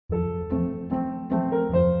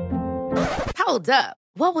Hold up.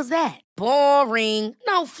 What was that? Boring.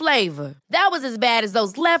 No flavor. That was as bad as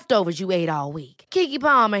those leftovers you ate all week. Keke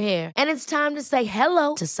Palmer here. And it's time to say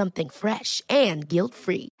hello to something fresh and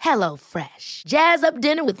guilt-free. Hello Fresh. Jazz up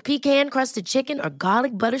dinner with pecan-crusted chicken or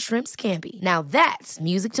garlic butter shrimp scampi. Now that's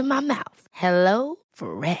music to my mouth. Hello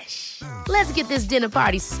Fresh. Let's get this dinner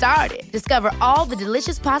party started. Discover all the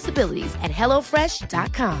delicious possibilities at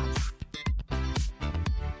hellofresh.com.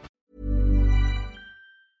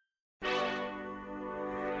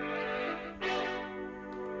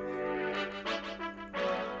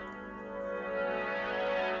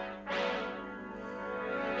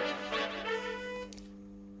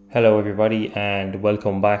 Hello everybody and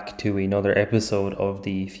welcome back to another episode of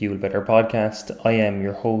the Fuel Better podcast. I am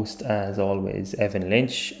your host as always, Evan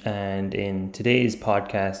Lynch, and in today's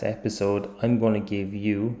podcast episode I'm going to give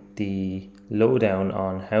you the lowdown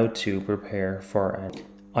on how to prepare for an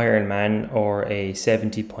Ironman or a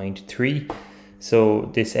 70.3.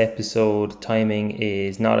 So this episode timing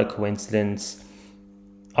is not a coincidence.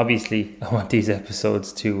 Obviously I want these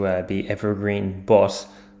episodes to be evergreen, but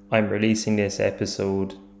I'm releasing this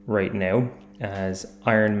episode right now as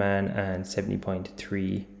Ironman and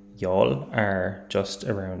 70.3 y'all are just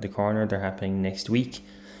around the corner. They're happening next week,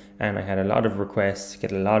 and I had a lot of requests,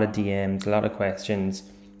 get a lot of DMs, a lot of questions.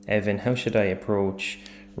 Evan, how should I approach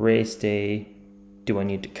race day? Do I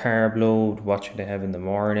need to carb load? What should I have in the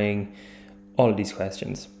morning? All of these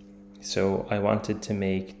questions. So I wanted to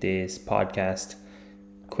make this podcast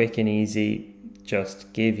quick and easy,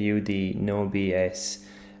 just give you the no BS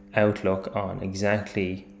outlook on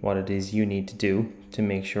exactly what it is you need to do to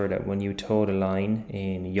make sure that when you toe the line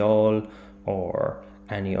in y'all or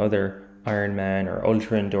any other Ironman or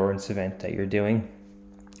ultra endurance event that you're doing,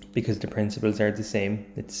 because the principles are the same.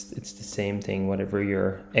 It's the same thing, whatever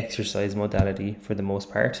your exercise modality for the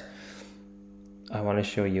most part. I want to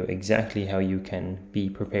show you exactly how you can be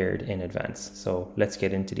prepared in advance. So let's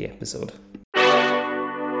get into the episode.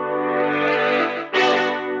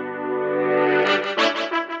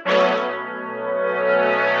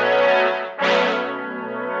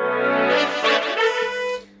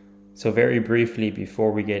 So very briefly,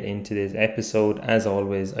 before we get into this episode, as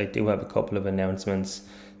always, I do have a couple of announcements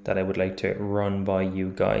that I would like to run by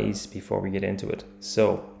you guys before we get into it.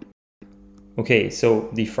 So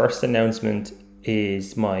the first announcement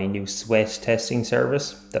is my new sweat testing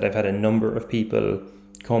service that I've had a number of people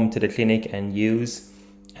come to the clinic and use.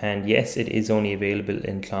 And yes, it is only available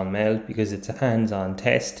in Clonmel because it's a hands-on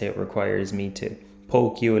test. It requires me to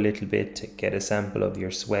poke you a little bit to get a sample of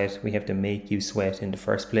your sweat. We have to make you sweat in the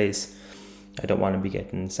first place. I don't want to be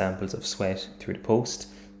getting samples of sweat through the post.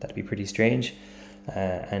 That'd be pretty strange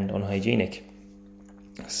and unhygienic.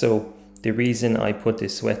 So the reason I put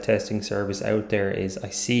this sweat testing service out there is I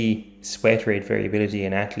see sweat rate variability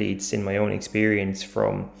in athletes in my own experience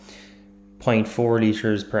from 0.4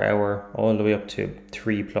 litres per hour all the way up to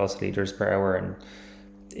 3+ litres per hour, and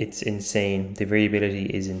it's insane. The variability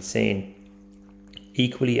is insane.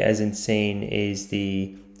 Equally as insane is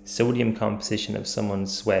the sodium composition of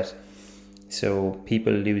someone's sweat. So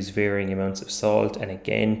people lose varying amounts of salt, and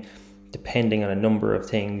again, depending on a number of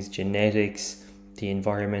things, genetics, the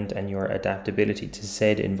environment, and your adaptability to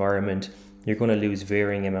said environment, you're going to lose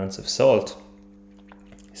varying amounts of salt.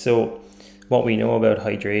 So what we know about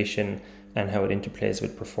hydration and how it interplays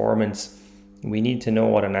with performance, we need to know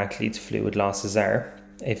what an athlete's fluid losses are.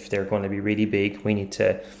 If they're going to be really big, we need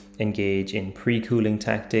to engage in pre-cooling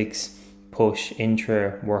tactics, push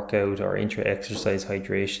intra-workout or intra-exercise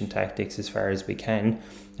hydration tactics as far as we can,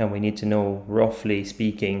 and we need to know, roughly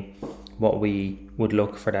speaking, what we would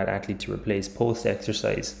look for that athlete to replace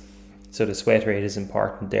post-exercise. So the sweat rate is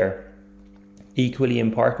important there. Equally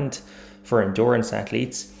important for endurance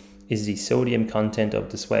athletes is the sodium content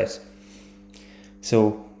of the sweat.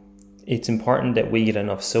 So it's important that we get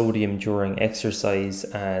enough sodium during exercise,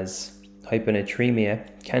 as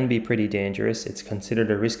hyponatremia can be pretty dangerous. It's considered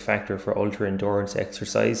a risk factor for ultra endurance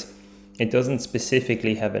exercise. It doesn't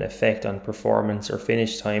specifically have an effect on performance or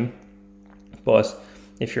finish time, but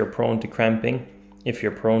if you're prone to cramping, if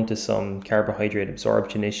you're prone to some carbohydrate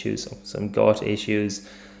absorption issues, some gut issues,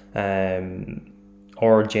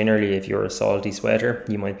 or generally if you're a salty sweater,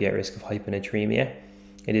 you might be at risk of hyponatremia.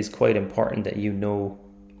 It is quite important that you know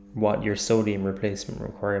what your sodium replacement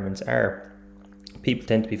requirements are. People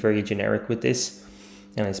tend to be very generic with this,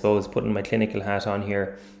 and I suppose, putting my clinical hat on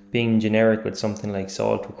here, being generic with something like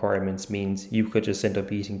salt requirements means you could just end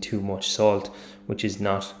up eating too much salt, which is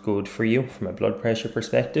not good for you from a blood pressure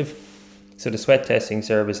perspective. So the sweat testing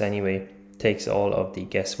service anyway takes all of the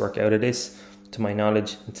guesswork out of this. To my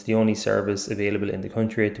knowledge, it's the only service available in the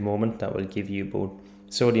country at the moment that will give you both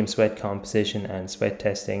sodium sweat composition and sweat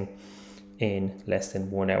testing in less than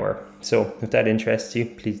 1 hour. So if that interests you,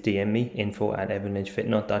 please DM me,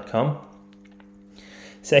 info@evanlynchfitnut.com.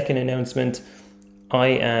 Second announcement, I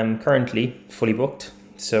am currently fully booked.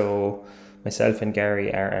 So myself and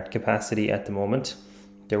Gary are at capacity at the moment.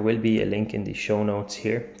 There will be a link in the show notes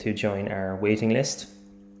here to join our waiting list,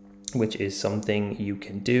 which is something you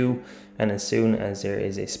can do. And as soon as there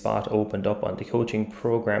is a spot opened up on the coaching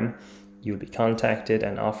program, you'll be contacted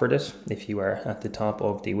and offered it if you are at the top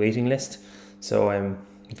of the waiting list. So I'm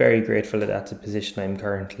very grateful that that's a position I'm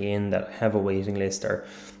currently in, that I have a waiting list, or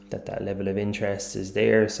that level of interest is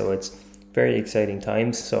there. So it's very exciting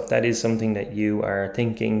times. So if that is something that you are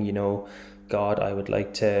thinking, God, I would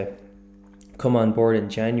like to come on board in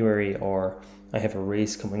January, or I have a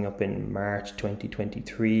race coming up in March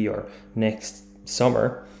 2023 or next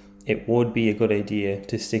summer, it would be a good idea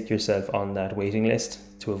to stick yourself on that waiting list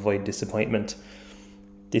to avoid disappointment.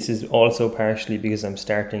 This is also partially because I'm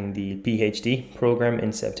starting the PhD program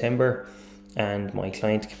in September, and my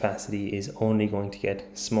client capacity is only going to get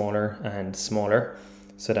smaller and smaller.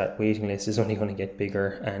 So that waiting list is only going to get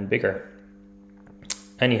bigger and bigger.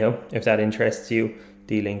 Anyhow, if that interests you,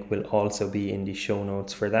 the link will also be in the show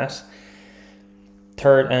notes for that.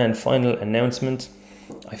 Third and final announcement,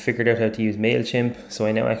 I figured out how to use MailChimp, so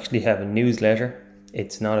I now actually have a newsletter.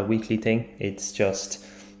 It's not a weekly thing, it's just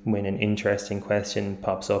when an interesting question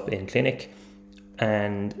pops up in clinic.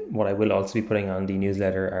 And what I will also be putting on the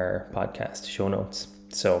newsletter are podcast show notes.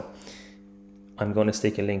 So I'm going to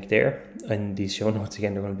stick a link there in these show notes.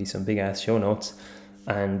 Again, there are going to be some big ass show notes,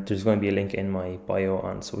 and there's going to be a link in my bio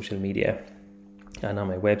on social media and on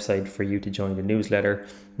my website for you to join the newsletter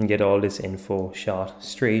and get all this info shot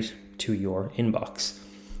straight to your inbox.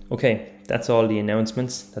 Okay, that's all the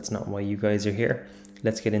announcements. That's not why you guys are here.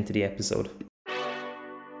 Let's get into the episode.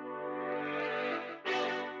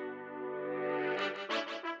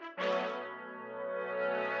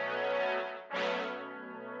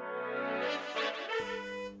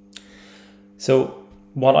 So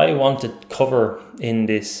what I want to cover in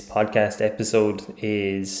this podcast episode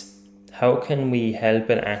is how can we help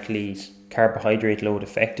an athlete carbohydrate load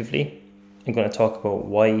effectively. I'm going to talk about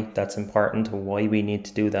why that's important, why we need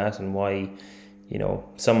to do that, and why,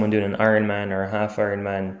 someone doing an Ironman or a half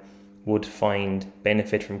Ironman would find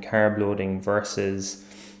benefit from carb loading versus,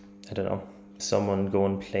 someone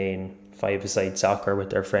going playing five-a-side soccer with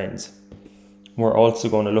their friends. We're also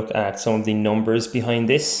going to look at some of the numbers behind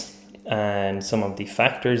this and some of the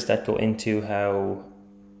factors that go into how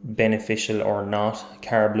beneficial or not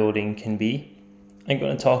carb loading can be. I'm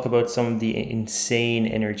going to talk about some of the insane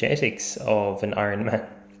energetics of an Ironman.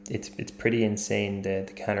 It's pretty insane, the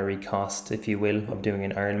calorie cost, if you will, of doing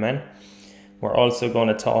an Ironman. We're also going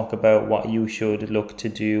to talk about what you should look to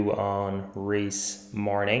do on race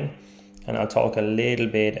morning. And I'll talk a little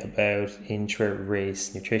bit about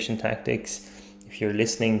intra-race nutrition tactics. If you're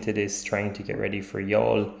listening to this trying to get ready for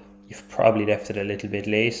y'all, you've probably left it a little bit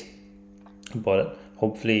late, but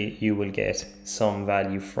hopefully you will get some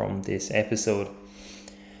value from this episode.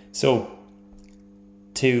 So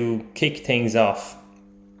to kick things off,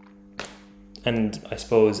 and I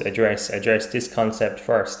suppose address this concept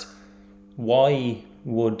first, why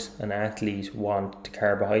would an athlete want to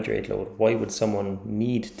carbohydrate load? Why would someone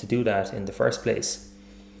need to do that in the first place?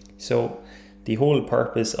 So the whole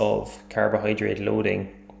purpose of carbohydrate loading,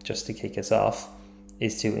 just to kick us off,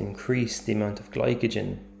 is to increase the amount of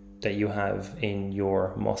glycogen that you have in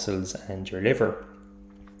your muscles and your liver.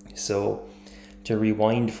 So to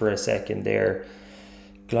rewind for a second there,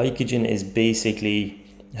 glycogen is basically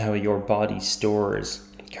how your body stores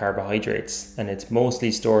carbohydrates, and it's mostly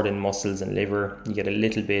stored in muscles and liver. You get a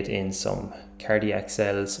little bit in some cardiac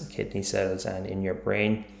cells, kidney cells, and in your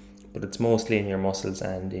brain, but it's mostly in your muscles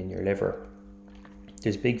and in your liver.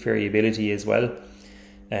 There's big variability as well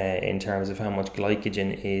in terms of how much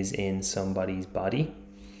glycogen is in somebody's body.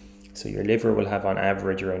 So your liver will have on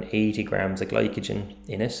average around 80 grams of glycogen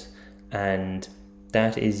in it, and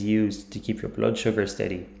that is used to keep your blood sugar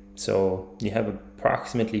steady. So you have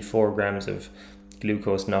approximately 4 grams of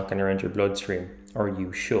glucose knocking around your bloodstream, or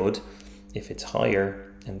you should. If it's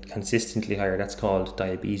higher and consistently higher, that's called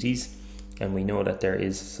diabetes, and we know that there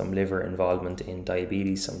is some liver involvement in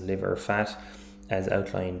diabetes, some liver fat, as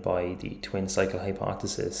outlined by the twin cycle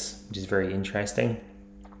hypothesis, which is very interesting,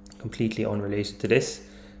 completely unrelated to this.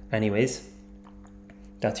 Anyways,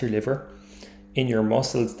 that's your liver. In your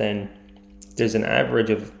muscles then, there's an average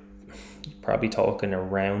of, probably talking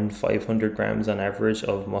around 500 grams on average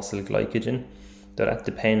of muscle glycogen. So that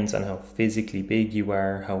depends on how physically big you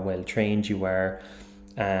are, how well trained you are,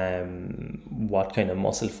 what kind of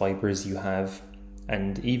muscle fibers you have.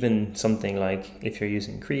 And even something like if you're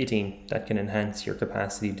using creatine, that can enhance your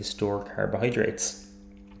capacity to store carbohydrates.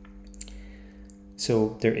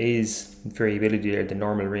 So there is variability there. The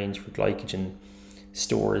normal range for glycogen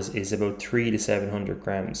stores is about 300 to 700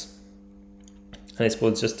 grams. And I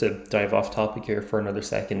suppose just to dive off topic here for another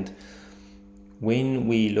second, when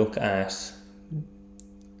we look at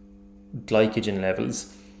glycogen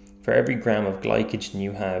levels, for every gram of glycogen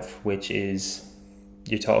you have, which is,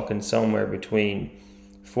 you're talking somewhere between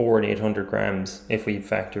 400 and 800 grams if we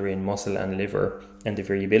factor in muscle and liver and the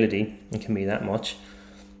variability, it can be that much.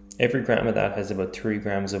 Every gram of that has about 3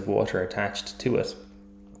 grams of water attached to it.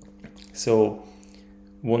 So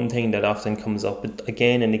one thing that often comes up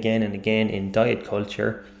again and again and again in diet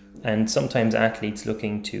culture, and sometimes athletes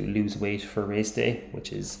looking to lose weight for race day,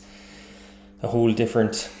 which is a whole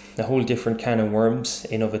different can of worms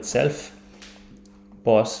in of itself.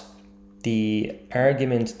 But the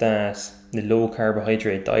argument that the low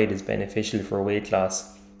carbohydrate diet is beneficial for weight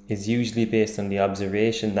loss is usually based on the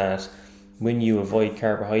observation that when you avoid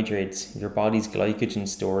carbohydrates, your body's glycogen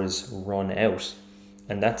stores run out.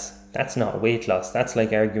 And that's not weight loss. That's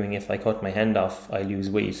like arguing if I cut my hand off, I lose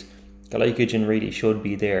weight. Glycogen really should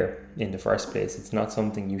be there in the first place. It's not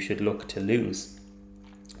something you should look to lose,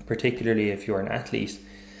 particularly if you're an athlete.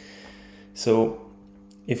 So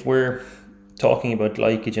if we're talking about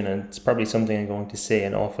glycogen, and it's probably something I'm going to say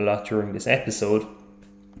an awful lot during this episode,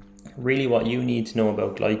 really what you need to know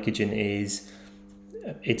about glycogen is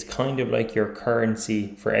it's kind of like your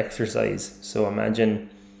currency for exercise. So imagine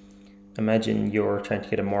you're trying to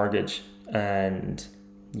get a mortgage and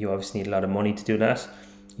you obviously need a lot of money to do that.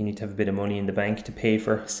 You need to have a bit of money in the bank to pay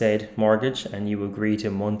for said mortgage, and you agree to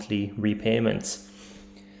monthly repayments.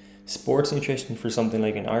 Sports nutrition for something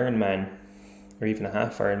like an Ironman or even a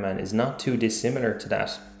half Ironman is not too dissimilar to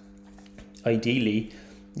that. Ideally,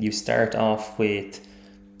 you start off with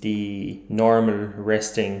the normal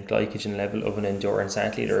resting glycogen level of an endurance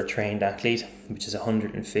athlete or a trained athlete, which is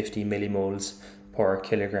 150 millimoles per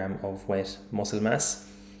kilogram of wet muscle mass.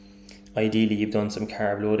 Ideally, you've done some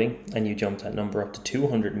carb loading and you jump that number up to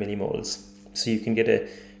 200 millimoles. So you can get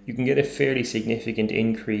a fairly significant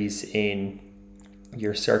increase in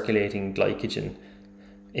your circulating glycogen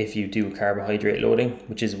if you do carbohydrate loading,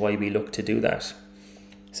 which is why we look to do that.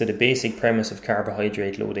 So the basic premise of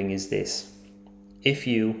carbohydrate loading is this: if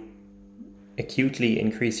you acutely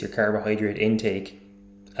increase your carbohydrate intake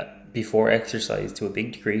before exercise to a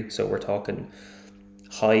big degree, so we're talking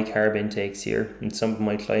high carb intakes here, and some of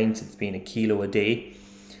my clients it's been 1 kilo a day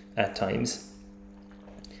at times.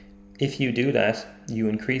 If you do that, you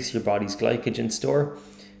increase your body's glycogen store,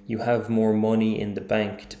 you have more money in the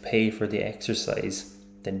bank to pay for the exercise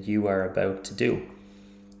than you are about to do.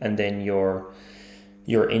 And then your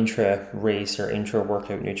intra-race or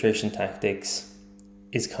intra-workout nutrition tactics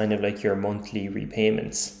is kind of like your monthly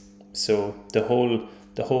repayments. So the whole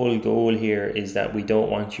goal here is that we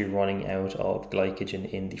don't want you running out of glycogen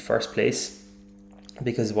in the first place,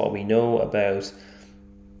 because what we know about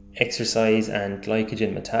exercise and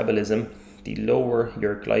glycogen metabolism, the lower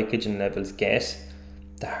your glycogen levels get,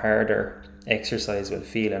 the harder exercise will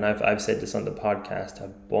feel. And I've said this on the podcast a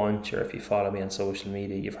bunch, or if you follow me on social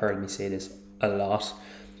media, you've heard me say this a lot.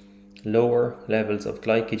 Lower levels of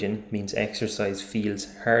glycogen means exercise feels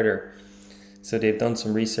harder. So they've done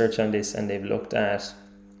some research on this, and they've looked at,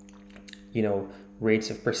 rates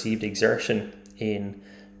of perceived exertion in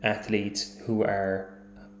athletes who are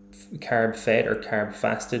carb fed or carb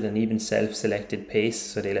fasted, and even self-selected pace,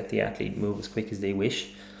 so they let the athlete move as quick as they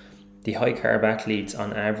wish. The high carb athletes,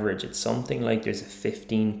 on average, it's something like there's a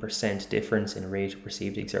 15% difference in rate of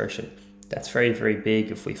perceived exertion. That's very, very big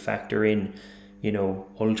if we factor in,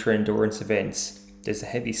 ultra endurance events. There's a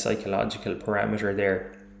heavy psychological parameter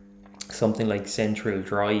there. Something like central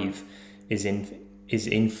drive is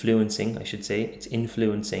influencing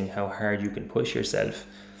how hard you can push yourself.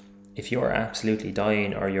 If you're absolutely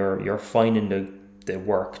dying, or you're finding the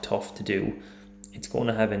work tough to do, it's going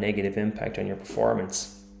to have a negative impact on your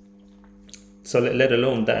performance. So let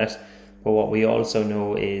alone that, but what we also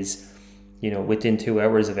know is, within 2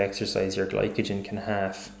 hours of exercise, your glycogen can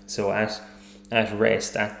halve. So at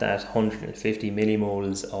rest, at that 150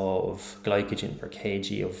 millimoles of glycogen per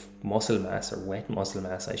kg of muscle mass, or wet muscle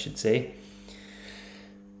mass, I should say,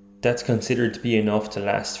 that's considered to be enough to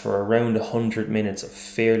last for around 100 minutes of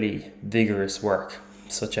fairly vigorous work,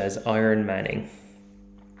 such as Ironmanning.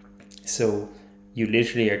 So you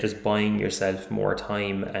literally are just buying yourself more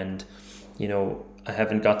time. And I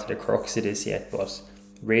haven't got to the crux of this yet, but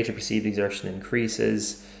rate of perceived exertion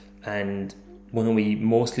increases, and when we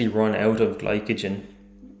mostly run out of glycogen,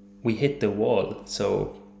 we hit the wall.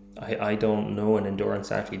 So I don't know an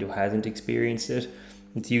endurance athlete who hasn't experienced it.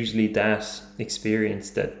 It's usually that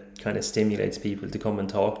experience that kind of stimulates people to come and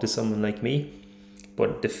talk to someone like me.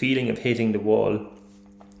 But the feeling of hitting the wall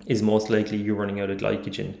is most likely you running out of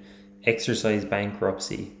glycogen. Exercise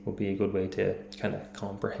bankruptcy would be a good way to kind of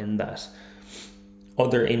comprehend that.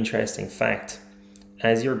 Other interesting fact,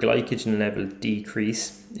 as your glycogen level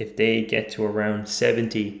decrease, if they get to around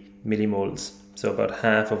 70 millimoles, so about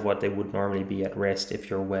half of what they would normally be at rest if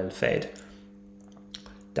you're well fed,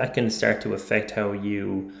 that can start to affect how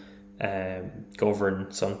you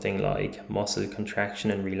govern something like muscle contraction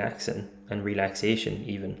and relaxation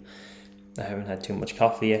even. I haven't had too much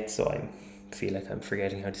coffee yet, so I feel like I'm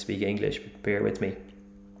forgetting how to speak English, but bear with me.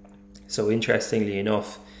 So interestingly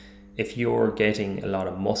enough, if you're getting a lot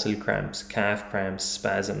of muscle cramps, calf cramps,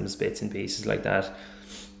 spasms, bits and pieces like that,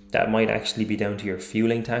 that might actually be down to your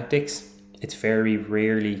fueling tactics. It's very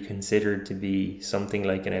rarely considered to be something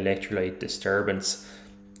like an electrolyte disturbance,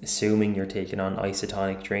 assuming you're taking on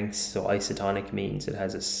isotonic drinks. So isotonic means it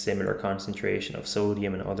has a similar concentration of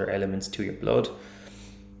sodium and other elements to your blood.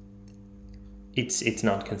 It's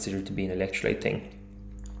not considered to be an electrolyte thing.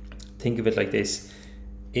 Think of it like this.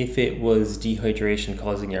 If it was dehydration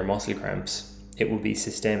causing your muscle cramps, it would be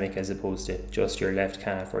systemic as opposed to just your left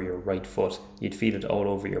calf or your right foot. You'd feel it all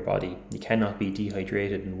over your body. You cannot be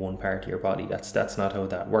dehydrated in one part of your body. That's not how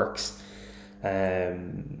that works. But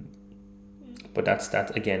that's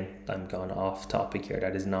that. Again, I'm gone off topic here.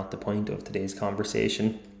 That is not the point of today's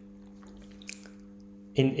conversation.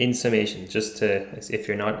 In summation, just to, if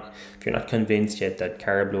you're not convinced yet that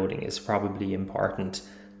carb loading is probably important,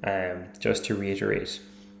 just to reiterate,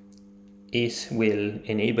 it will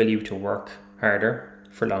enable you to work harder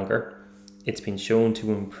for longer. It's been shown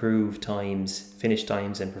to improve finish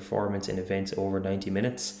times and performance in events over 90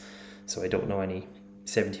 minutes. So I don't know any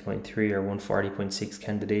 70.3 or 140.6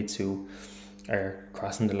 candidates who are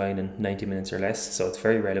crossing the line in 90 minutes or less. So it's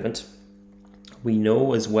very relevant. We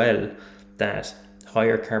know as well that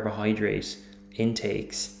higher carbohydrate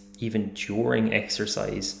intakes, even during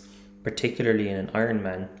exercise, particularly in an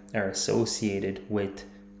Ironman, are associated with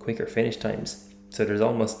quicker finish times. So there's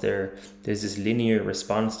this linear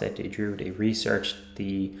response that they drew. They researched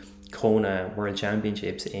the Kona World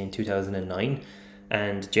Championships in 2009,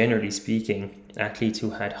 and generally speaking, athletes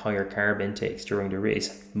who had higher carb intakes during the race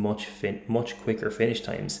have much quicker finish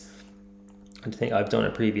times. I think I've done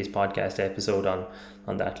a previous podcast episode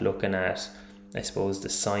on that, looking at, I suppose, the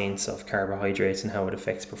science of carbohydrates and how it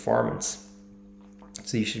affects performance.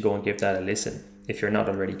 So you should go and give that a listen if you're not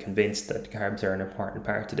already convinced that carbs are an important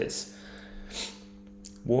part to this.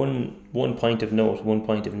 One point of note, one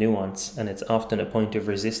point of nuance, and it's often a point of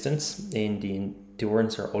resistance in the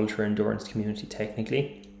endurance or ultra endurance community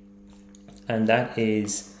technically, and that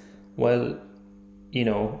is, well,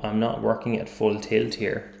 I'm not working at full tilt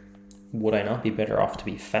here. Would I not be better off to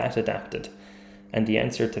be fat adapted? And the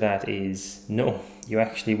answer to that is no, you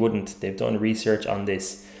actually wouldn't. They've done research on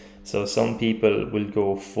this. So some people will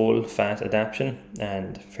go full fat adaptation,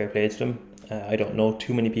 and fair play to them. I don't know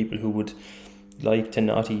too many people who would like to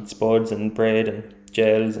not eat spuds and bread and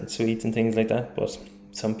gels and sweets and things like that, but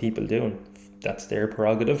some people do, and that's their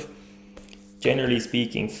prerogative. Generally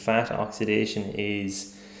speaking, fat oxidation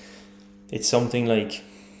it's something like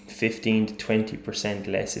 15 to 20%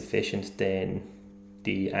 less efficient than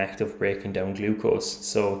the act of breaking down glucose.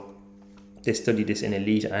 So they studied this in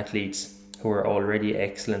elite athletes who are already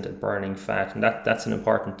excellent at burning fat, and that's an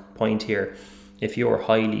important point here. If you're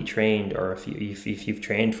highly trained, or if you've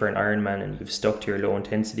trained for an Ironman and you've stuck to your low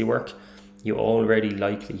intensity work, you already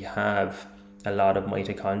likely have a lot of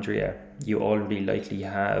mitochondria. You already likely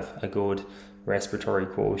have a good respiratory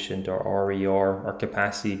quotient or RER, or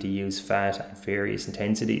capacity to use fat at various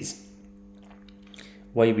intensities.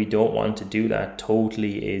 Why we don't want to do that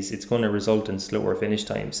totally is it's going to result in slower finish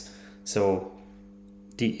times. So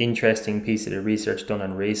the interesting piece of the research done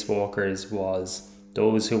on race walkers was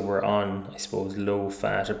those who were on, I suppose, low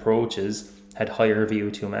fat approaches had higher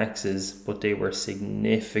VO2 maxes, but they were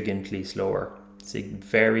significantly slower,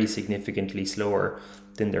 very significantly slower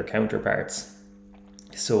than their counterparts.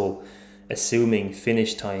 So assuming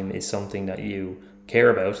finish time is something that you care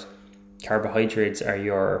about, carbohydrates are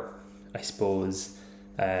your, I suppose,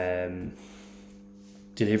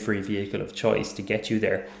 delivery vehicle of choice to get you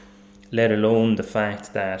there, let alone the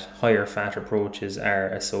fact that higher fat approaches are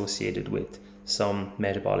associated with some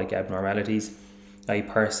metabolic abnormalities. I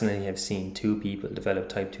personally have seen 2 people develop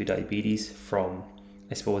type 2 diabetes from,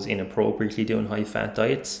 I suppose, inappropriately doing high fat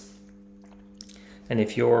diets. And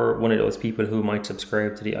if you're one of those people who might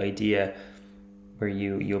subscribe to the idea where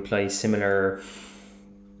you apply similar,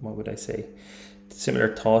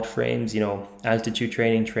 similar thought frames, altitude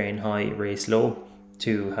training, train high, race low,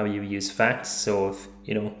 to how you use fats. So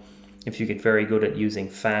if you get very good at using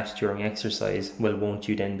fat during exercise, well, won't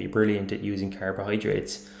you then be brilliant at using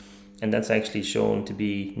carbohydrates? And that's actually shown to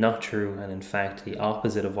be not true, and in fact the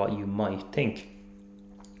opposite of what you might think.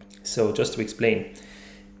 So just to explain,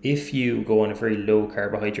 if you go on a very low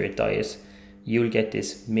carbohydrate diet, you'll get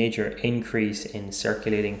this major increase in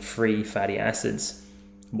circulating free fatty acids.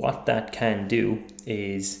 What that can do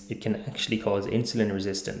is it can actually cause insulin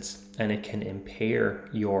resistance, and it can impair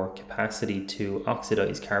your capacity to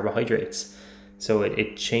oxidize carbohydrates. So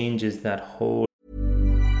it changes that whole.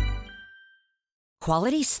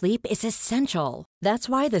 Quality sleep is essential. That's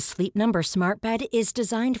why the Sleep Number Smart Bed is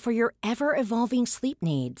designed for your ever-evolving sleep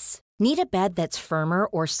needs. Need a bed that's firmer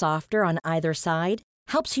or softer on either side?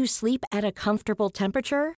 Helps you sleep at a comfortable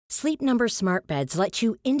temperature? Sleep Number Smart Beds let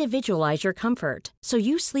you individualize your comfort, so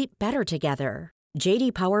you sleep better together.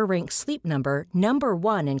 J.D. Power ranks Sleep Number number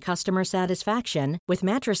 1 in customer satisfaction with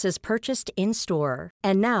mattresses purchased in-store.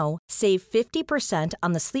 And now, save 50%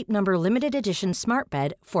 on the Sleep Number Limited Edition Smart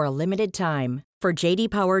Bed for a limited time. For J.D.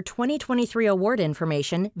 Power 2023 award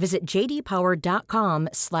information, visit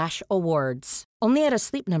jdpower.com/awards. Only at a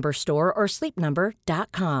Sleep Number store or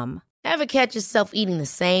sleepnumber.com. Ever catch yourself eating the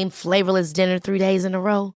same flavorless dinner 3 days in a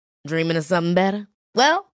row? Dreaming of something better?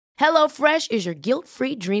 Well, HelloFresh is your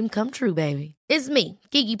guilt-free dream come true, baby. It's me,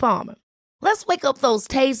 Keke Palmer. Let's wake up those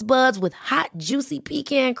taste buds with hot, juicy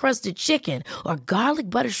pecan-crusted chicken or garlic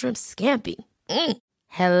butter shrimp scampi.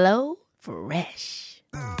 Hello Fresh.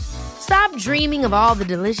 Stop dreaming of all the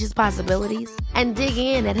delicious possibilities and dig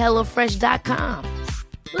in at HelloFresh.com.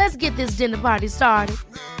 Let's get this dinner party started.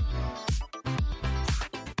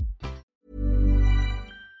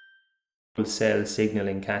 Cell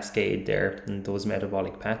signaling cascade there and those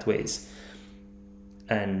metabolic pathways.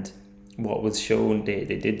 And what was shown, they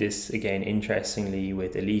did this again interestingly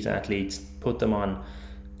with elite athletes, put them on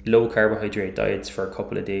low carbohydrate diets for a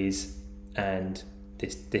couple of days, and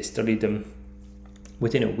they studied them.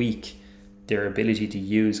 Within a week, their ability to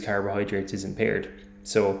use carbohydrates is impaired.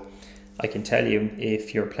 So I can tell you,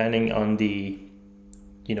 if you're planning on the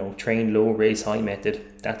train low, race high method,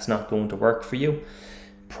 that's not going to work for you.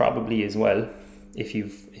 Probably as well, if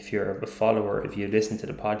you're a follower, if you listen to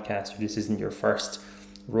the podcast, or this isn't your first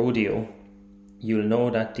rodeo, you'll know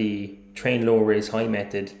that the train low, race high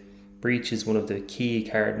method breaches one of the key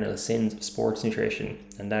cardinal sins of sports nutrition,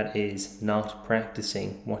 and that is not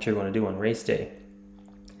practicing what you're going to do on race day.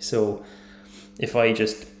 So if I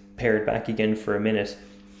just pare it back again for a minute,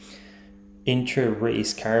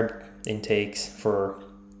 intra-race carb intakes for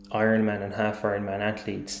Ironman and half Ironman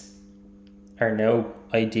athletes are now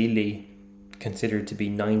ideally considered to be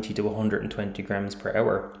 90 to 120 grams per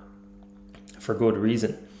hour, for good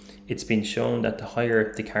reason. It's been shown that the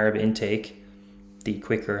higher the carb intake, the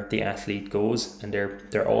quicker the athlete goes, and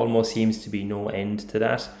there almost seems to be no end to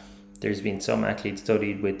that. There's been some athletes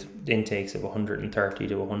studied with intakes of 130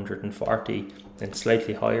 to 140 and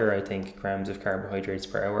slightly higher, I think, grams of carbohydrates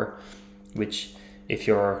per hour, which, if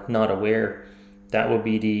you're not aware, that would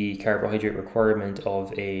be the carbohydrate requirement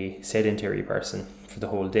of a sedentary person for the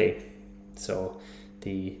whole day. So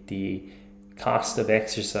the cost of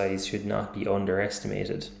exercise should not be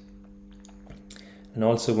underestimated. And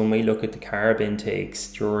also, when we look at the carb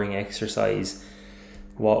intakes during exercise,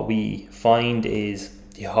 what we find is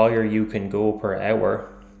the higher you can go per hour,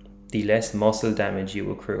 the less muscle damage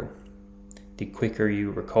you accrue, the quicker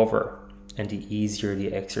you recover, and the easier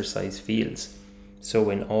the exercise feels.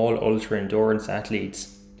 So in all ultra endurance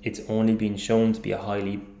athletes, it's only been shown to be a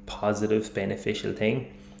highly positive, beneficial thing.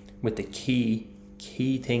 With the key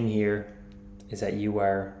thing here is that you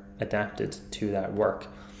are adapted to that work.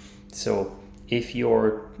 So if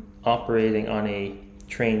you're operating on a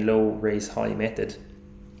train low, race high method,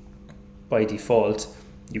 by default,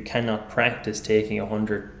 you cannot practice taking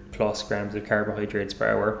 100 plus grams of carbohydrates per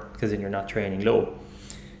hour, because then you're not training low.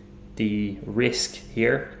 The risk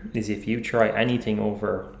here is if you try anything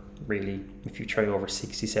over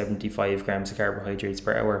 60, 75 grams of carbohydrates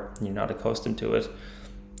per hour and you're not accustomed to it,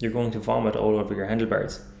 you're going to vomit all over your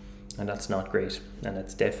handlebars, and that's not great, and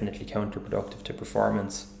that's definitely counterproductive to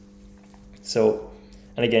performance. So,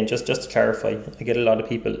 and again, just to clarify, I get a lot of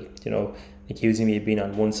people, accusing me of being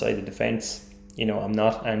on one side of the fence. I'm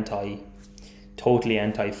not totally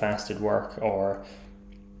anti-fasted work or,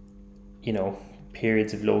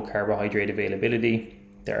 periods of low carbohydrate availability.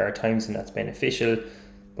 There are times when that's beneficial,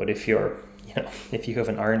 but if you're if you have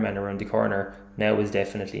an Ironman around the corner, now is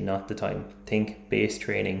definitely not the time. Think base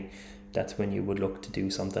training. That's when you would look to do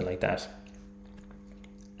something like that.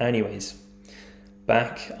 Anyways,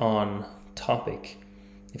 back on topic.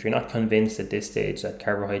 If you're not convinced at this stage that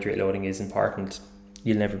carbohydrate loading is important,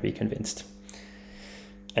 you'll never be convinced.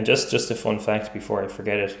 And just a fun fact before I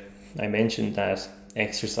forget it, I mentioned that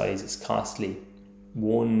exercise is costly.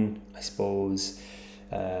 One, I suppose,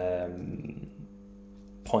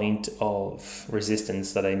 point of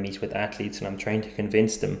resistance that I meet with athletes and I'm trying to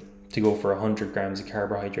convince them to go for 100 grams of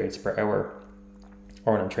carbohydrates per hour,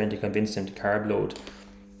 or when I'm trying to convince them to carb load,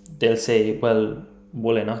 they'll say, well,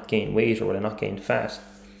 will I not gain weight or will I not gain fat?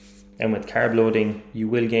 And with carb loading, you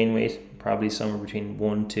will gain weight, probably somewhere between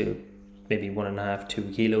 1 to maybe 1.5, 2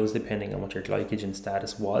 kilos, depending on what your glycogen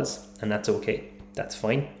status was. And that's okay. That's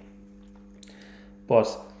fine.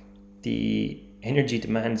 But the energy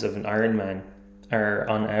demands of an Ironman are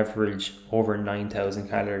on average over 9,000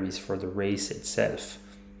 calories for the race itself,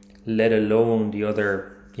 let alone the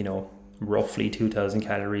other, roughly 2,000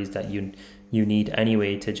 calories that you need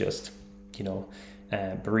anyway to just,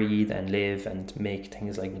 breathe and live and make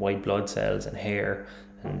things like white blood cells and hair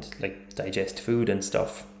and like digest food and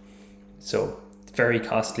stuff. So very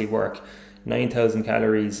costly work. 9,000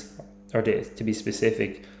 calories, or to be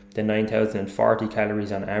specific, the 9,040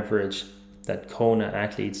 calories on average that Kona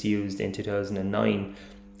athletes used in 2009,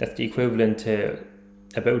 that's the equivalent to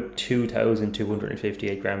about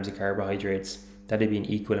 2,258 grams of carbohydrates. That'd be an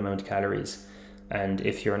equal amount of calories. And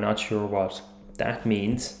if you're not sure what that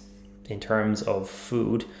means in terms of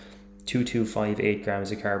food, 2,258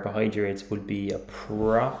 grams of carbohydrates would be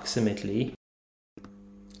approximately,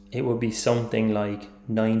 it would be something like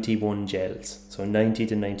 91 gels. So 90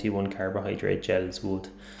 to 91 carbohydrate gels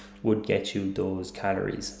would get you those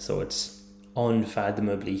calories. So it's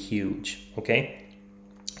unfathomably huge, okay?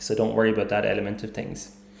 So don't worry about that element of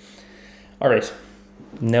things. All right,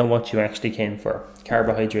 now what you actually came for.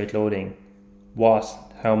 Carbohydrate loading. What,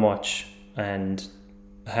 how much, and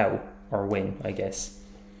how, or when, I guess.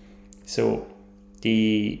 So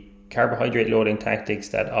the carbohydrate loading tactics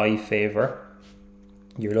that I favor,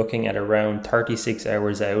 you're looking at around 36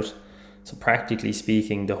 hours out. So practically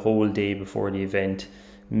speaking, the whole day before the event,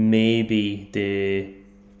 maybe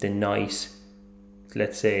the night.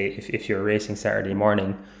 Let's say if you're racing Saturday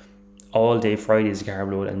morning, all day Friday is a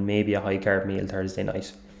carb load and maybe a high carb meal Thursday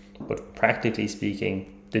night. But practically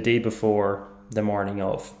speaking, the day before, the morning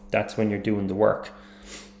of, that's when you're doing the work.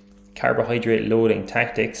 Carbohydrate loading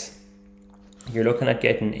tactics, you're looking at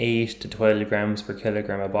getting 8 to 12 grams per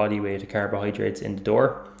kilogram of body weight of carbohydrates in the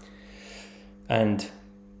door. And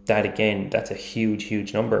that again, that's a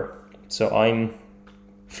huge number. So I'm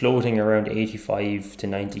floating around 85 to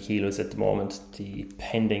 90 kilos at the moment,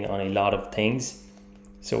 depending on a lot of things.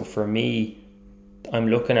 So for me, I'm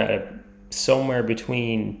looking at somewhere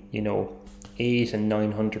between, 8 and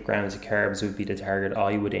 900 grams of carbs would be the target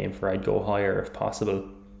I would aim for. I'd go higher if possible.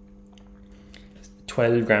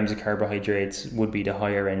 12 grams of carbohydrates would be the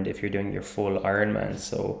higher end if you're doing your full Ironman.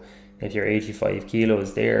 So if you're 85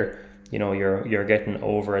 kilos there, you're getting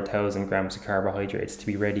over 1,000 grams of carbohydrates to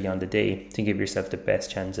be ready on the day to give yourself the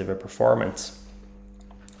best chance of a performance.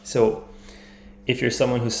 So if you're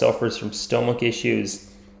someone who suffers from stomach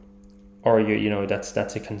issues, or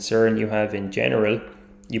that's a concern you have in general,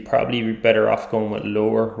 you're probably better off going with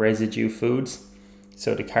lower residue foods.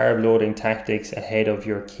 So the carb loading tactics ahead of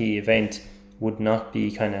your key event would not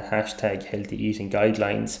be kind of hashtag healthy eating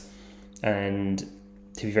guidelines. And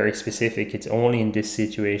to be very specific, it's only in this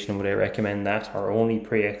situation would I recommend that, or only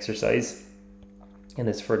pre-exercise. And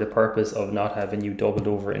it's for the purpose of not having you doubled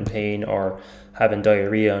over in pain or having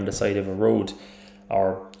diarrhea on the side of a road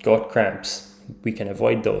or gut cramps. We can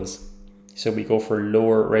avoid those. So we go for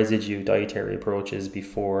lower residue dietary approaches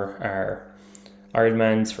before our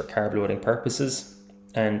Ironmans for carb loading purposes.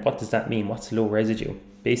 And what does that mean? What's low residue?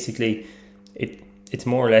 Basically, it's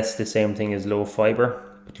more or less the same thing as low fiber.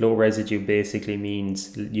 But low residue basically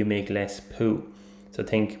means you make less poo. So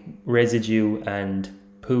think residue and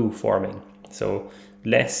poo forming. So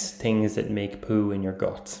less things that make poo in your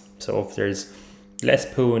guts. So if there's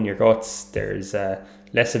less poo in your guts, there's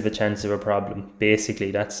less of a chance of a problem.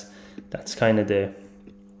 Basically, that's kind of the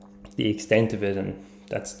extent of it, and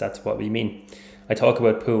that's what we mean. I talk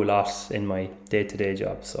about poo a lot in my day-to-day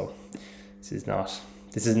job, so this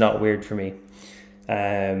is not weird for me.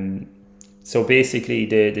 So basically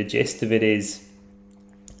the gist of it is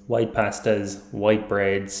white pastas, white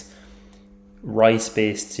breads,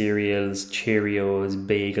 rice-based cereals, Cheerios,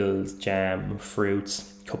 bagels, jam,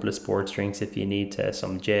 fruits, a couple of sports drinks if you need to,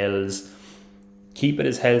 some gels, keep it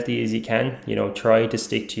as healthy as you can. Try to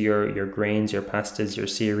stick to your grains, your pastas, your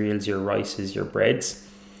cereals, your rices, your breads.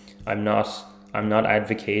 I'm not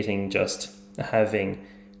advocating just having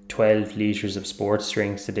 12 litres of sports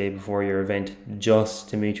drinks the day before your event just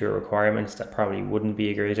to meet your requirements. That probably wouldn't be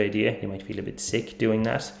a great idea. You might feel a bit sick doing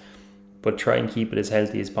that, but try and keep it as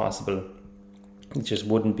healthy as possible. It just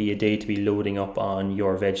wouldn't be a day to be loading up on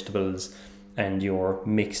your vegetables and your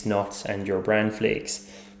mixed nuts and your bran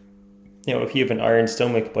flakes. If you have an iron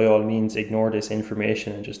stomach, by all means ignore this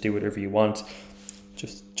information and just do whatever you want.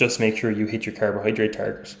 Just make sure you hit your carbohydrate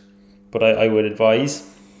target. But I would advise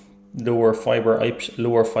lower fiber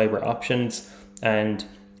options, and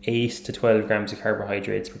 8 to 12 grams of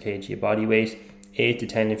carbohydrates per kg of body weight. 8 to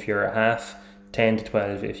 10 if you're a half, 10 to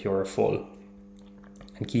 12 if you're a full.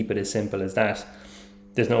 And keep it as simple as that.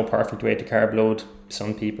 There's no perfect way to carb load.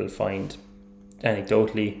 Some people find,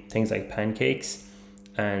 anecdotally, things like pancakes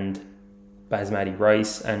and basmati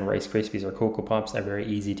rice and Rice Krispies or Cocoa Pops are very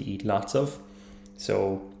easy to eat lots of.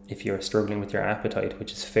 So if you're struggling with your appetite,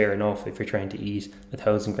 which is fair enough if you're trying to eat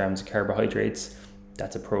 1,000 grams of carbohydrates,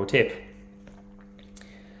 that's a pro tip.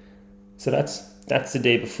 So that's the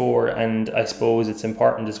day before, and I suppose it's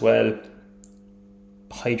important as well.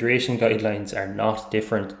 Hydration guidelines are not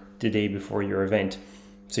different the day before your event.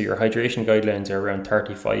 So your hydration guidelines are around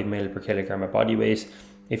 35 ml per kilogram of body weight.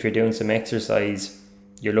 If you're doing some exercise,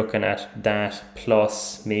 you're looking at that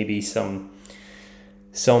plus maybe some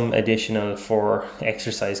additional for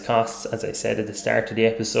exercise costs. As I said at the start of the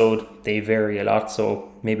episode, they vary a lot.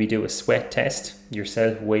 So maybe do a sweat test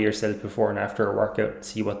yourself, weigh yourself before and after a workout,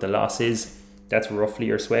 see what the loss is. That's roughly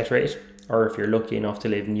your sweat rate. Or if you're lucky enough to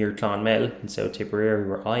live near Clonmel in South Tipperary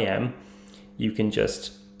where I am, you can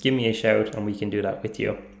just give me a shout and we can do that with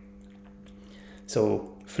you.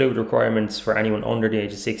 So fluid requirements for anyone under the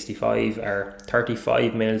age of 65 are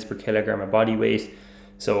 35 mils per kilogram of body weight.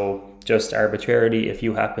 So just arbitrarily, if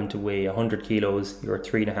you happen to weigh 100 kilos, you're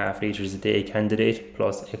 3.5 litres a day candidate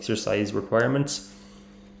plus exercise requirements.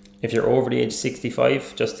 If you're over the age of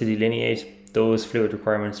 65, just to delineate, those fluid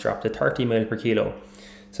requirements drop to 30 ml per kilo.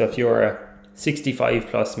 So if you're a 65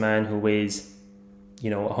 plus man who weighs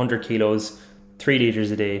 100 kilos, 3 litres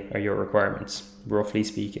a day are your requirements, roughly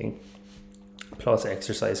speaking, plus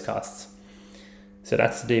exercise costs. So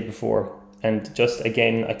that's the day before. And just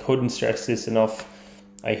again, I couldn't stress this enough.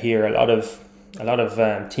 I hear a lot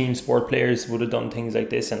of team sport players would have done things like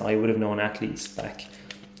this, and I would have known athletes back.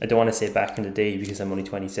 I don't want to say back in the day because I'm only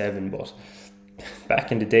 27, but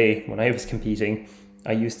back in the day when I was competing,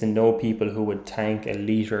 I used to know people who would tank 1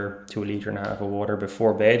 litre to 1.5 litres of water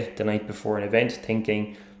before bed the night before an event,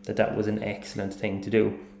 thinking that was an excellent thing to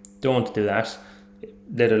do. Don't do that,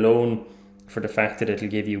 let alone for the fact that it'll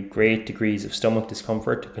give you great degrees of stomach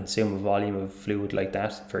discomfort to consume a volume of fluid like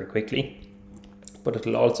that very quickly. But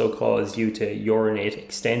it'll also cause you to urinate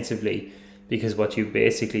extensively, because what you've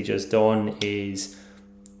basically just done is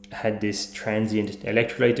had this transient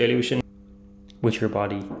electrolyte dilution, which your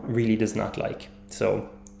body really does not like. So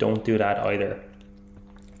don't do that either.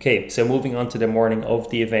 Okay, so moving on to the morning of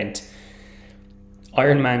the event.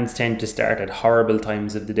 Ironmans tend to start at horrible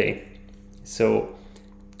times of the day. So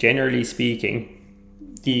generally speaking,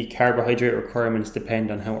 the carbohydrate requirements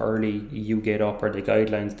depend on how early you get up, or the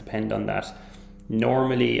guidelines depend on that.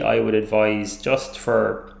 Normally, I would advise, just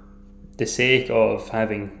for the sake of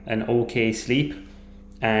having an okay sleep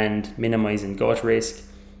and minimizing gut risk,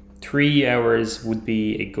 3 hours would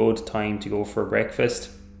be a good time to go for breakfast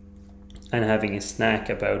and having a snack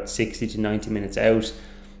about 60 to 90 minutes out.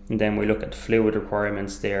 And then we look at fluid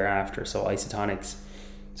requirements thereafter, so isotonics.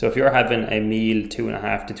 So if you're having a meal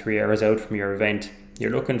 2.5 to 3 hours out from your event,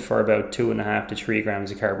 you're looking for about 2.5 to 3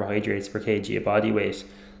 grams of carbohydrates per kg of body weight.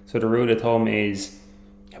 So the rule of thumb is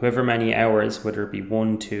however many hours, whether it be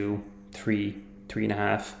 1, 2, 3,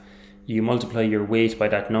 3.5, you multiply your weight by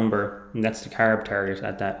that number, and that's the carb target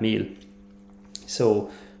at that meal.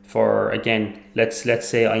 So for, again, let's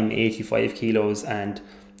say I'm 85 kilos and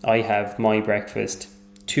I have my breakfast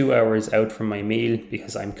 2 hours out from my meal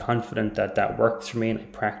because I'm confident that works for me and I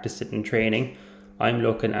practiced it in training. I'm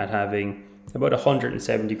looking at having about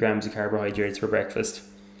 170 grams of carbohydrates for breakfast.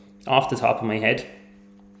 Off the top of my head,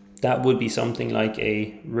 that would be something like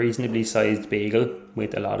a reasonably sized bagel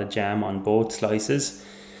with a lot of jam on both slices,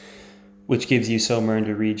 which gives you somewhere in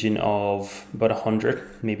the region of about 100,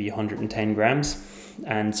 maybe 110 grams,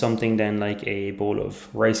 and something then like a bowl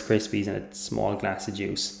of Rice Krispies and a small glass of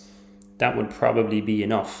juice. That would probably be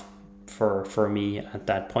enough for me at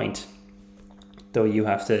that point. Though you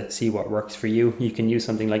have to see what works for you. You can use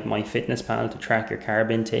something like MyFitnessPal to track your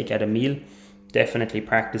carb intake at a meal. definitely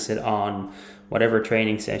practice it on whatever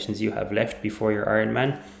training sessions you have left before your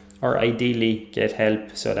Ironman, or ideally get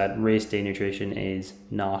help so that race day nutrition is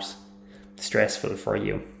not stressful for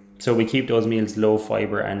you. So we keep those meals low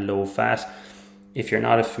fiber and low fat. If you're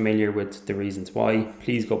not familiar with the reasons why,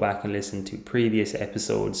 please go back and listen to previous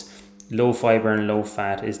episodes. Low fiber and low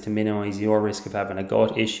fat is to minimize your risk of having a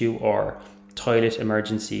gut issue or toilet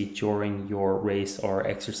emergency during your race or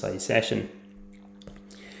exercise session.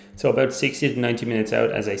 So about 60 to 90 minutes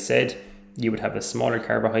out, as I said, you would have a smaller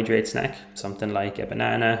carbohydrate snack, something like a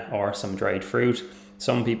banana or some dried fruit.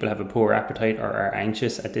 Some people have a poor appetite or are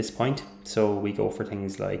anxious at this point, so we go for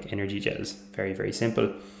things like energy gels. Very, very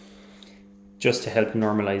simple, just to help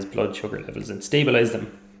normalize blood sugar levels and stabilize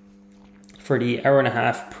them. For the hour and a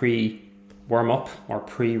half pre-warm-up or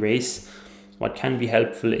pre-race, what can be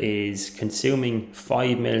helpful is consuming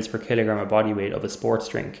 5 mils per kilogram of body weight of a sports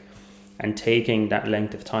drink and taking that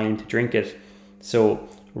length of time to drink it. So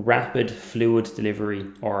rapid fluid delivery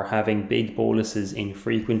or having big boluses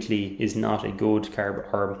infrequently is not a good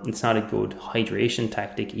it's not a good hydration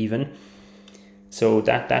tactic even. So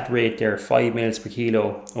that rate there, 5 mils per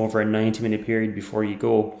kilo over a 90-minute period before you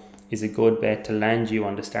go, is a good bet to land you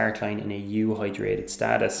on the start line in a euhydrated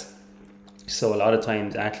status. So a lot of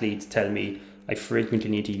times athletes tell me I frequently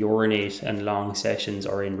need to urinate in long sessions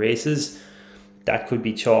or in races. That could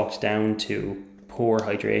be chalked down to poor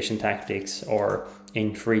hydration tactics or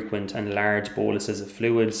infrequent and large boluses of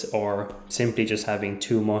fluids, or simply just having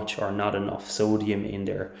too much or not enough sodium in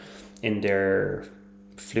their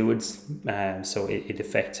fluids. So it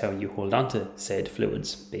affects how you hold on to said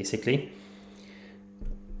fluids, basically.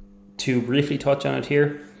 To briefly touch on it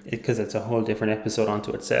here, because it's a whole different episode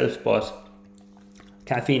onto itself, but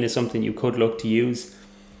caffeine is something you could look to use,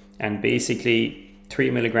 and basically 3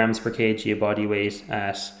 milligrams per kg of body weight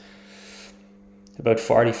at about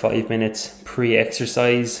 45 minutes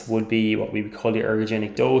pre-exercise would be what we would call the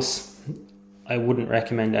ergogenic dose. I wouldn't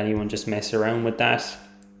recommend anyone just mess around with that.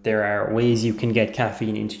 There are ways you can get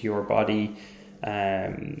caffeine into your body.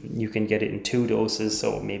 You can get it in 2 doses,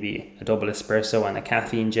 so maybe a double espresso and a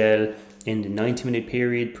caffeine gel in the 90-minute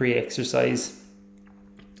period pre-exercise,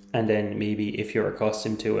 and then maybe, if you're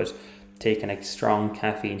accustomed to it, taking a strong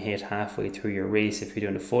caffeine hit halfway through your race if you're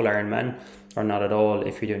doing a full Ironman, or not at all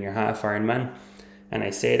if you're doing your half Ironman. And I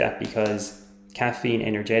say that because caffeine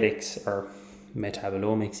energetics, or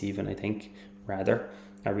metabolomics even, I think, rather,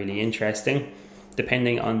 are really interesting.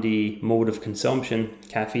 Depending on the mode of consumption,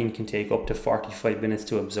 caffeine can take up to 45 minutes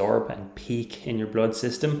to absorb and peak in your blood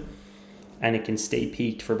system, and it can stay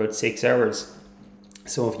peaked for about 6 hours.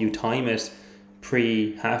 So if you time it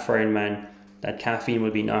pre-half Ironman, that caffeine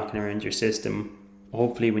will be knocking around your system,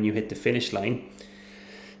 hopefully when you hit the finish line.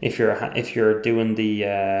 If you're doing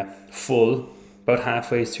the full, about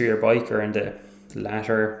halfway through your bike or in the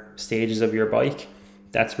latter stages of your bike,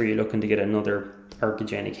 that's where you're looking to get another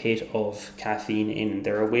ergogenic hit of caffeine in.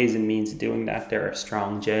 There are ways and means of doing that. There are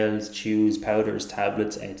strong gels, chews, powders,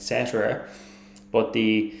 tablets, etc. But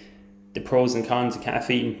the pros and cons of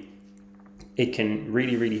caffeine, it can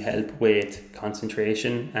really, really help with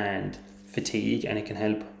concentration and fatigue, and it can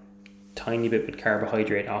help tiny bit with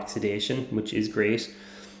carbohydrate oxidation, which is great.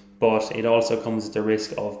 But it also comes with the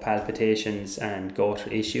risk of palpitations and gut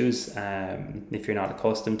issues if you're not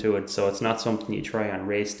accustomed to it. So it's not something you try on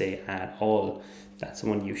race day at all. That's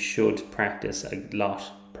one you should practice a lot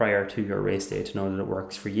prior to your race day to know that it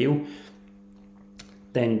works for you.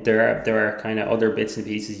 Then there are kind of other bits and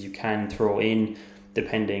pieces you can throw in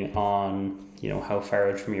depending on, you know, how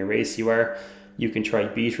far out from your race you are. You can try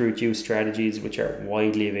beetroot juice strategies, which are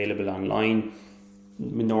widely available online.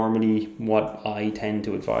 Normally what I tend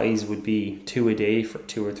to advise would be 2 a day for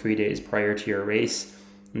 2 or 3 days prior to your race,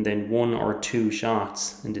 and then 1 or 2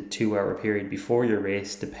 shots in the 2-hour period before your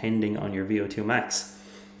race, depending on your VO2 max.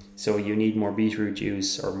 So you need more beetroot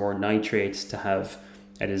juice or more nitrates to have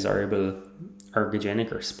a desirable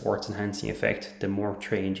ergogenic or sports enhancing effect the more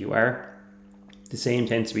trained you are. The same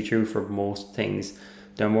tends to be true for most things.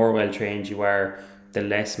 The more well trained you are, the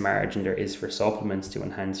less margin there is for supplements to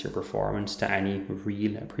enhance your performance to any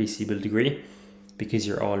real appreciable degree, because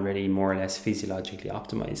you're already more or less physiologically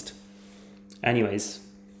optimized. Anyways,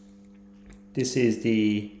 this is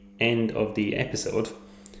the end of the episode.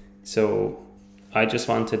 So I just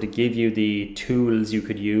wanted to give you the tools you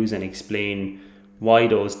could use and explain why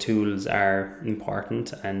those tools are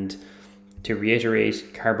important. And to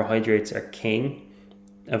reiterate, carbohydrates are king.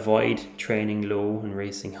 Avoid training low and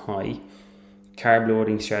racing high. Carb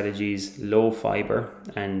loading strategies, low fiber,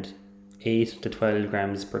 and 8 to 12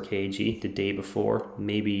 grams per kg the day before,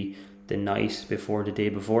 maybe the night before the day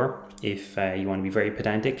before, if you want to be very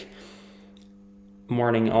pedantic.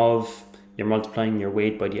 morning of, you're multiplying your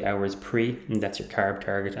weight by the hours pre, and that's your carb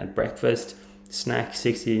target at breakfast. Snack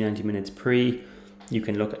 60 to 90 minutes pre. You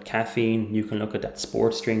can look at caffeine, you can look at that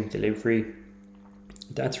sports drink delivery.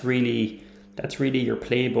 That's really your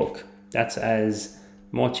playbook. That's as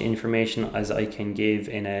much information as I can give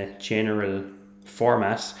in a general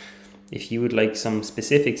format. If you would like some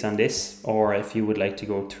specifics on this, or if you would like to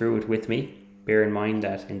go through it with me, bear in mind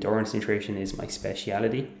that endurance nutrition is my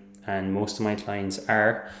speciality, and most of my clients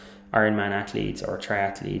are Ironman athletes or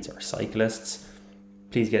triathletes or cyclists.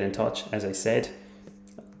 Please get in touch. As I said,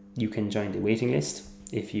 you can join the waiting list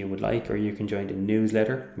if you would like, or you can join the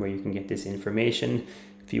newsletter where you can get this information.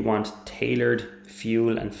 If you want tailored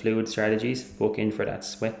fuel and fluid strategies, book in for that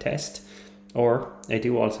sweat test. Or I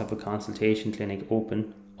do also have a consultation clinic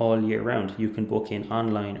open all year round. You can book in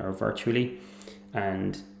online or virtually,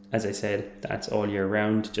 and as I said, that's all year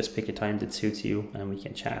round. Just pick a time that suits you and we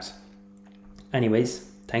can chat. Anyways,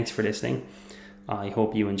 thanks for listening. I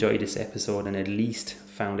hope you enjoyed this episode and at least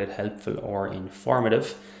found it helpful or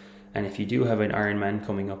informative. And if you do have an Ironman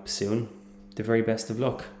coming up soon, the very best of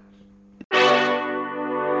luck.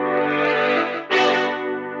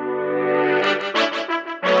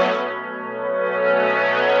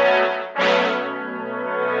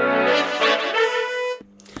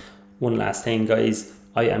 One last thing, guys.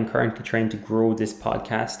 I am currently trying to grow this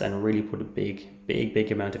podcast and really put a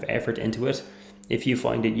big amount of effort into it. If you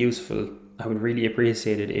find it useful, I would really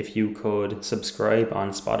appreciate it if you could subscribe on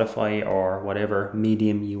Spotify or whatever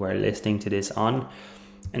medium you are listening to this on.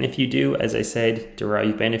 And if you do, as I said,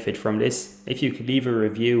 derive benefit from this, if you could leave a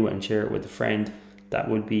review and share it with a friend, that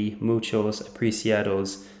would be muchos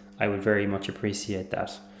apreciados. I would very much appreciate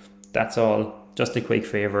that. That's all. Just a quick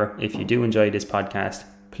favor. If you do enjoy this podcast,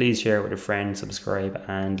 please share it with a friend, subscribe,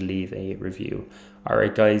 and leave a review. All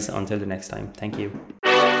right, guys, until the next time. Thank you.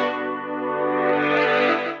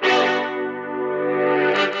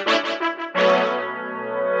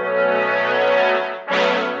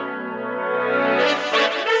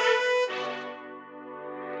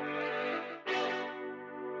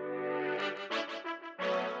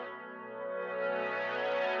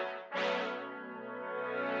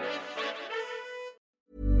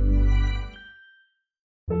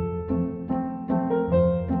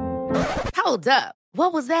 Hold up.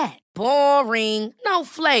 What was that? Boring. No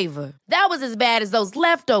flavor. That was as bad as those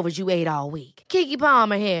leftovers you ate all week. Keke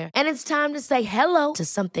Palmer here, and it's time to say hello to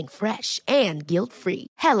something fresh and guilt-free.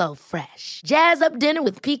 Hello Fresh. Jazz up dinner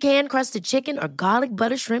with pecan-crusted chicken or garlic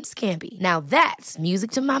butter shrimp scampi. Now that's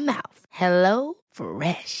music to my mouth. Hello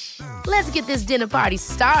Fresh. Let's get this dinner party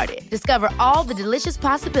started. Discover all the delicious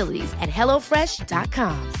possibilities at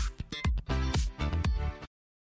HelloFresh.com.